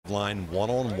line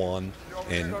one-on-one,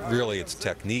 and really it's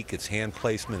technique, it's hand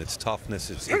placement, it's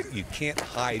toughness. You can't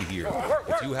hide here.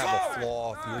 If you have a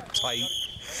flaw, if you're tight,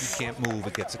 you can't move,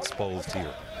 it gets exposed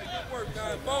here.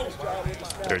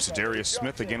 There's Darius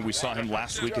Smith again. We saw him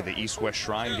last week at the East-West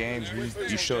Shrine games.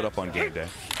 He showed up on game day.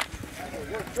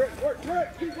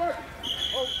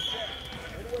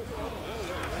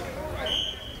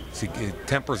 See,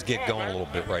 tempers get going a little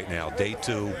bit right now. Day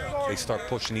two, they start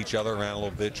pushing each other around a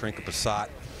little bit. Trinka Passat,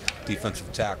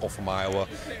 defensive tackle from Iowa.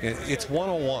 It's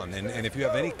one-on-one, and if you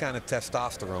have any kind of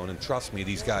testosterone, and trust me,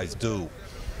 these guys do,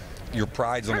 your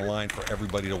pride's on the line for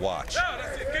everybody to watch.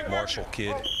 Marshall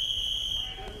kid.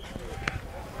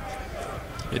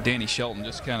 Yeah, Danny Shelton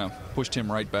just kind of pushed him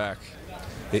right back.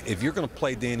 If you're going to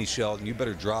play Danny Shelton, you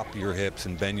better drop your hips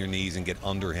and bend your knees and get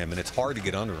under him. And it's hard to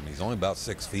get under him. He's only about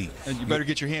 6 feet. And you better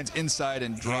get your hands inside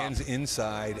and drop. Hands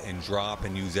inside and drop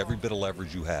and use every bit of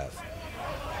leverage you have.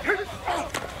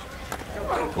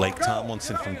 Lake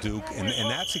Tomlinson from Duke. And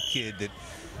that's a kid that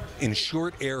in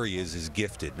short areas is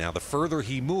gifted. Now, the further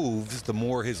he moves, the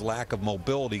more his lack of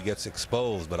mobility gets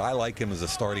exposed. But I like him as a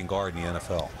starting guard in the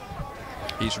NFL.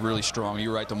 He's really strong.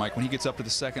 You're right, though, Mike. When he gets up to the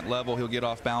second level, he'll get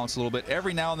off balance a little bit.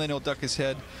 Every now and then he'll duck his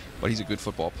head, but he's a good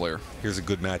football player. Here's a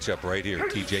good matchup right here.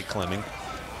 TJ Clemming.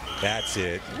 That's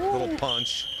it. Little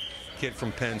punch. Kid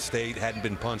from Penn State. Hadn't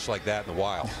been punched like that in a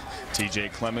while.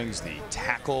 TJ Clemmings, the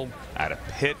tackle out of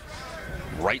Pitt.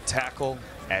 Right tackle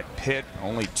at Pitt.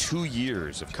 Only 2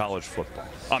 years of college football.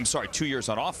 I'm sorry, 2 years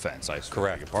on offense.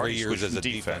 Correct. 3 years as a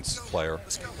defense player.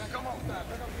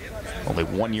 Only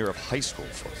 1 year of high school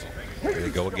football. There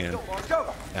you go again.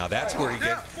 Now that's where he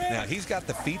gets. Now he's got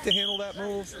the feet to handle that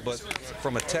move, but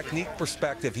from a technique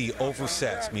perspective, he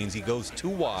oversets. Means he goes too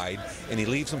wide and he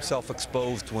leaves himself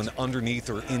exposed to an underneath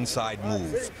or inside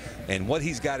move. And what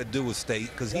he's got to do is stay,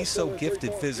 because he's so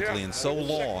gifted physically and so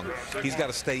long, he's got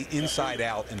to stay inside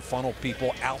out and funnel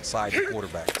people outside the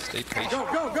quarterback. Stay patient.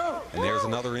 And there's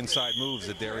another inside moves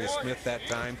that Darius Smith that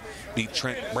time beat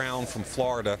Trent Brown from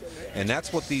Florida, and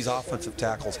that's what these offensive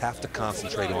tackles have to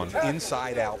concentrate on.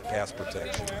 Inside out pass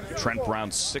protection. Trent Brown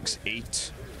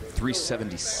 6'8",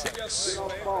 376.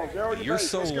 You're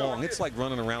so long, it's like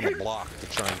running around the block to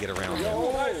try and get around him.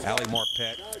 Ali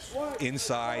Marpet,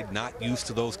 inside, not used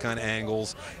to those kind of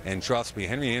angles. And trust me,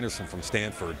 Henry Anderson from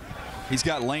Stanford. He's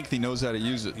got length, he knows how to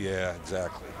use it. Yeah,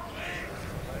 exactly.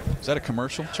 Is that a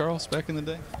commercial, Charles, back in the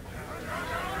day?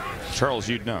 Charles,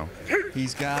 you'd know.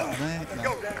 He's got length.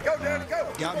 No.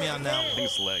 Got me on that one. I think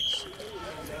it's legs.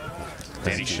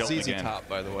 Danny Shelton easy again. top,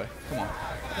 by the way. Come on.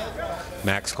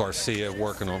 Max Garcia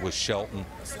working on with Shelton.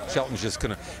 Shelton's just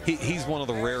gonna. He's one of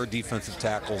the rare defensive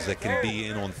tackles that can be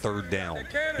in on third down.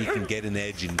 He can get an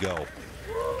edge and go.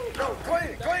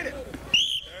 Clean it.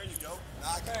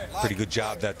 Pretty good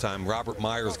job that time. Robert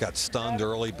Myers got stunned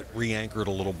early, but re-anchored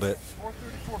a little bit.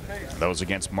 That was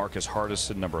against Marcus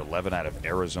Hardison, number 11 out of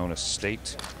Arizona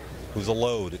State. Who's a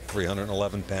load at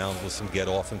 311 pounds with some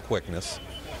get-off and quickness.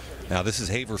 Now this is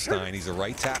Haverstein. He's a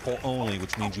right tackle only,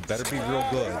 which means you better be real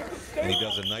good. And he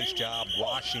does a nice job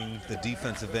washing the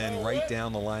defensive end right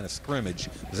down the line of scrimmage.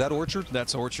 Is that Orchard?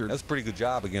 That's Orchard. That's a pretty good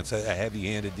job against a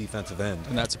heavy-handed defensive end.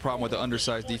 And that's the problem with the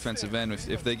undersized defensive end.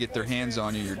 If they get their hands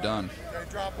on you, you're done.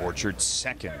 Orchard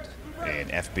second in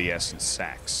FBS and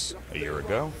sacks a year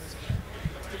ago.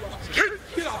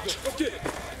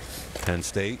 Penn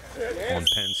State on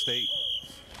Penn State.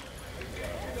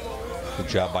 Good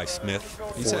job by Smith.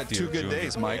 He's had 2 good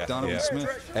days, Mike. Yeah, Donovan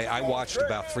Smith. Hey, I watched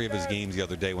about 3 of his games the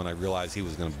other day when I realized he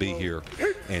was going to be here.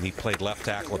 And he played left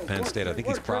tackle at Penn State. I think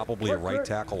he's probably a right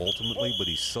tackle ultimately, but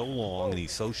he's so long and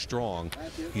he's so strong.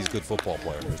 He's a good football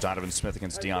player. There's Donovan Smith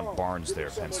against Deion Barnes there,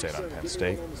 Penn State on Penn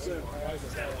State.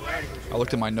 I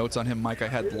looked at my notes on him, Mike. I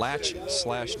had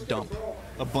latch/dump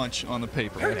a bunch on the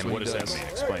paper. That's And what does that mean?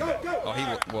 Explain that.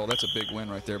 Oh, well, that's a big win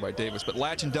right there by Davis. But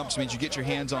latch and dumps means you get your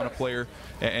hands on a player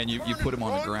and you put him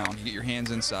on the ground. You get your hands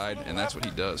inside, and that's what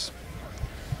he does.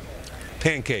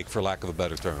 Pancake, for lack of a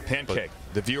better term. Pancake.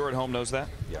 The viewer at home knows that?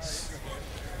 Yes.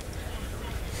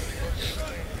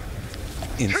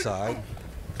 Inside.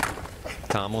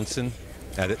 Tomlinson.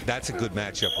 That's a good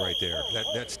matchup right there.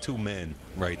 That's 2 men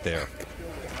right there.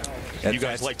 You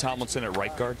guys like Tomlinson at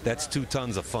right guard? That's 2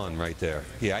 tons of fun right there.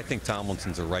 Yeah, I think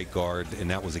Tomlinson's a right guard, and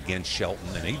that was against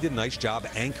Shelton. And he did a nice job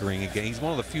anchoring again. He's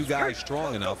one of the few guys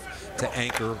strong enough to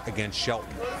anchor against Shelton.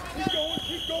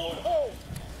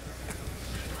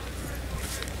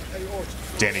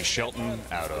 Danny Shelton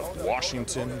out of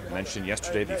Washington. Mentioned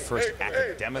yesterday the first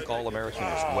academic All-American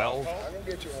as well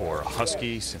for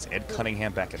Husky since Ed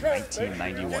Cunningham back in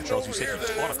 1991. Charles, you said he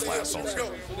taught a class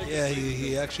also. Yeah,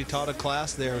 he actually taught a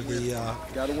class there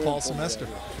the fall semester.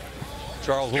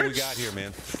 Charles, what we got here,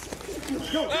 man?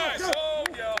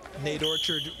 Nate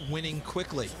Orchard winning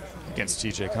quickly. Against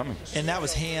T.J. Cummings. And that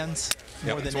was hands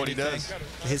more than that's what he anything.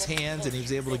 His hands, and he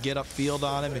was able to get upfield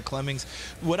on him. And Clemmings,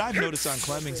 what I've noticed on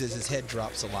Clemmings is his head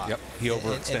drops a lot. Yep, he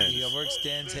overextends. And he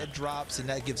overextends, head drops, and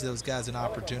that gives those guys an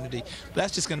opportunity. But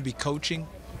that's just going to be coaching.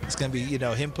 It's going to be,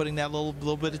 him putting that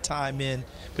little bit of time in.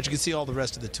 But you can see all the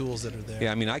rest of the tools that are there.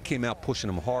 Yeah, I mean, I came out pushing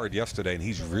him hard yesterday, and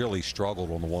he's really struggled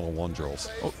on the one-on-one drills.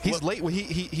 Oh, he's late.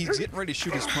 He's getting ready to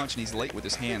shoot his punch, and he's late with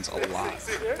his hands a lot.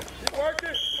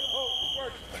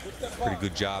 Pretty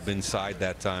good job inside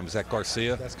that time. Is that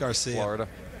Garcia? That's Garcia. Florida.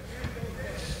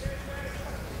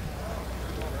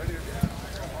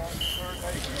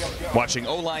 Watching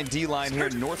O-line, D-line here,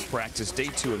 North practice, day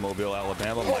 2 in Mobile,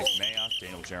 Alabama. Mike Mayock,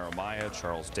 Daniel Jeremiah,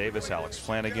 Charles Davis, Alex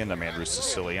Flanagan. I'm Andrew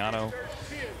Siciliano.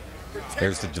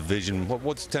 There's the division.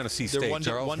 What's Tennessee State,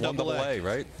 Charles? 1AA,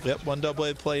 right? Yep,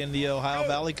 1AA play in the Ohio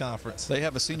Valley Conference. They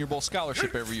have a Senior Bowl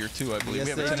scholarship every year, too, I believe.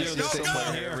 Yes, we have a they do. Tennessee They State do.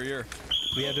 player every year.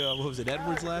 We had, what was it,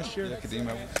 Edwards last year?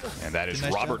 And that is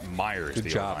Nice Robert job. Myers. Good the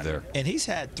job O-line. there. And he's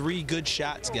had 3 good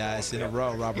shots, guys, in a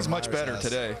row. Robert He's much Myers better has.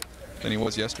 today than he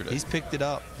was yesterday. He's picked it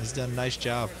up. He's done a nice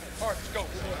job.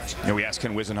 We asked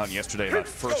Ken Wisenhunt yesterday about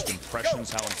first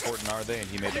impressions. How important are they? And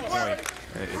he made the point.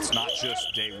 It's not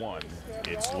just day 1.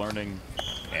 It's learning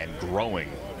and growing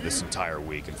this entire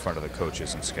week in front of the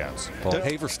coaches and scouts. Well,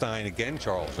 Haverstein again,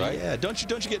 Charles, right? Yeah, don't you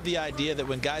get the idea that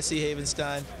when guys see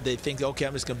Havenstein, they think, okay,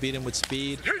 I'm just going to beat him with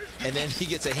speed, and then he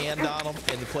gets a hand on him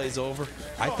and the play's over?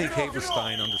 I think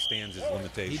Haverstein understands his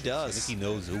limitations. He does. I think he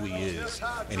knows who he is,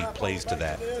 and he plays to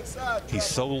that. He's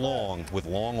so long with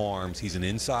long arms. He's an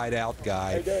inside-out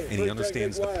guy, and he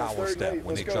understands the power step.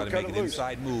 When they try to make an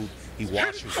inside move, he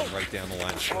washes them right down the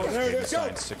line.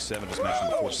 Havenstein 6'7", as mentioned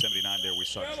before, 79 there. We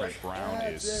saw Trent Brown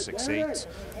is 6'8".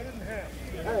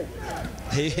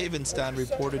 Havenstein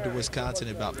reported to Wisconsin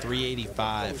at about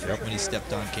 385 when he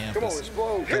stepped on campus.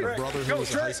 Got a brother who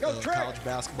was a high school college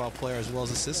basketball player as well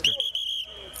as a sister.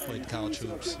 Played college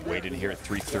hoops. Weighed in here at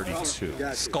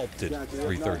 332. Sculpted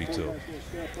 332.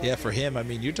 Yeah, for him, I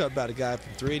mean, you're talking about a guy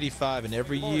from 385 and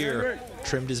every year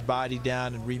trimmed his body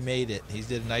down and remade it. He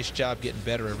did a nice job getting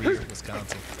better every year in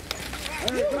Wisconsin.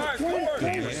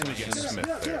 Anderson against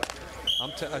Smith there.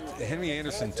 Henry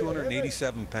Anderson,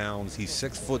 287 pounds. He's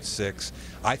 6'6".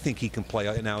 I think he can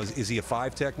play. Now, is he a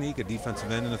 5 technique, a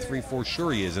defensive end, and a 3-4?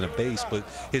 Sure he is, in a base, but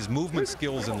his movement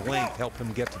skills and length help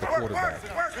him get to the quarterback.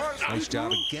 Nice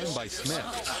job again by Smith.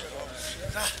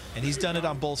 And he's done it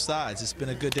on both sides. It's been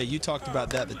a good day. You talked about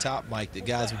that at the top, Mike, that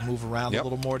guys would move around a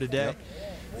little more today. Yep.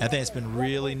 I think it's been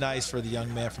really nice for the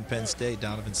young man from Penn State,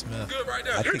 Donovan Smith.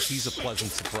 I think he's a pleasant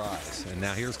surprise. And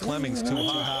now here's Clemmings, too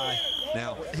high.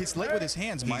 Now He's late with his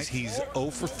hands, Mike. He's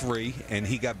 0 for 3, and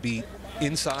he got beat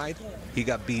inside, he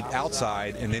got beat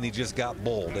outside, and then he just got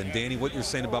bowled. And Danny, what you're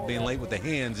saying about being late with the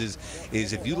hands is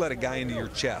if you let a guy into your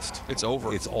chest, it's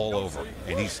over. It's all over.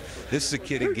 And this is a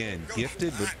kid again,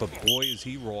 gifted, but boy is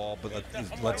he raw. But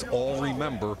let's all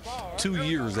remember 2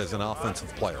 years as an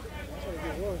offensive player.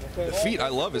 The feet, I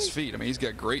love his feet. I mean, he's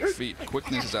got great feet.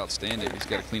 Quickness is outstanding. He's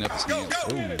got to clean up his hands.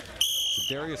 Ooh. So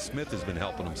Darius Smith has been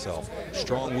helping himself.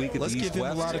 Strong week at Let's the give him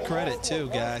East-West. a lot of credit, too,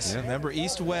 guys. Yeah. Remember,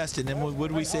 East-West, and then what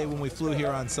did we say when we flew here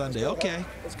on Sunday? Okay,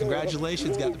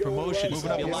 congratulations, got the promotion. It's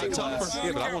going to be a lot tougher.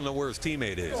 Yeah, but I want to know where his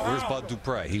teammate is. Where's Bud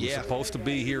Dupre? He was supposed to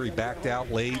be here. He backed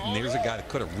out late, and there's a guy that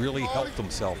could have really helped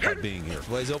himself by being here.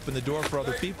 Well, he's opened the door for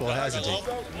other people, hasn't he?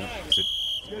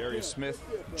 Darius Smith,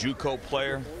 JUCO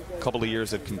player, a couple of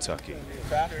years at Kentucky.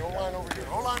 O-line over here.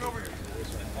 O-line over here.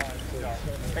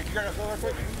 Hey, you got to go real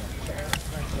quick?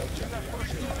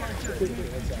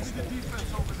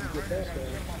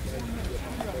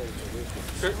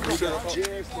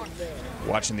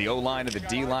 Watching the O-line and the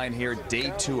D-line here,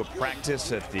 day 2 of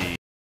practice at the